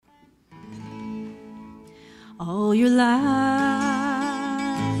All your life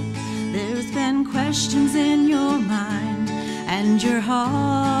there's been questions in your mind, and your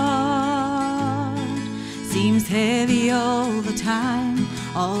heart seems heavy all the time.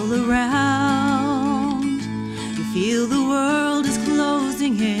 All around you feel the world is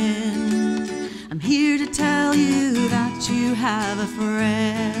closing in. I'm here to tell you that you have a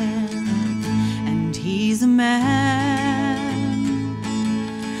friend, and he's a man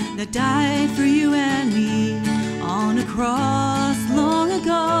that died for you and me on a cross long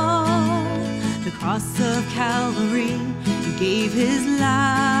ago. The cross of Calvary. He gave his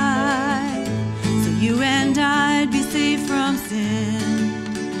life so you and I'd be saved from sin.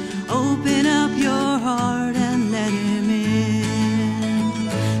 Open up your heart and let him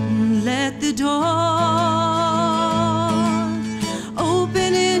in. Let the door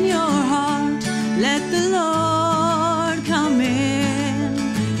open in your heart. Let the Lord come in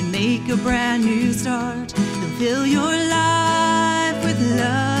and make a brand new start. He'll fill your life with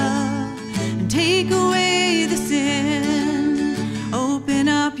love and take away the sin. Open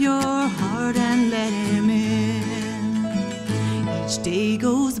up your heart and let him in. Each day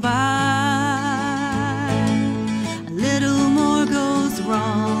goes by, a little more goes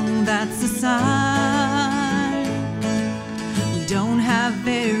wrong. That's a sign we don't have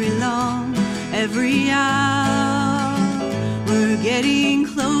very long. Every hour we're getting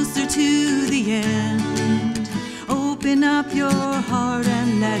closer to the end. Open up your heart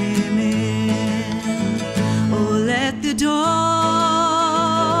and let him in. Oh, let the door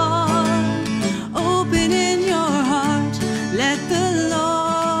open in your heart. Let the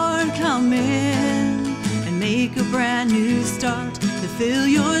Lord come in and make a brand new start. To fill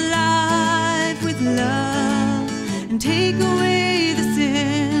your life with love and take away the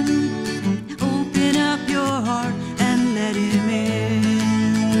sin. Open up your heart and let him in.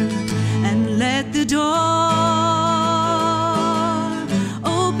 And let the door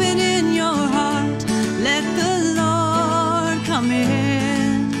open in your heart. Let the Lord come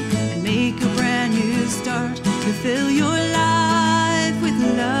in and make a brand new start. To fill your life with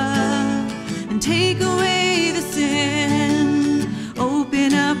love and take away the sin.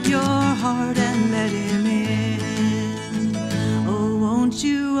 Open up your heart and let him in. Oh, won't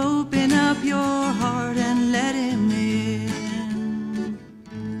you open up your heart and let him in?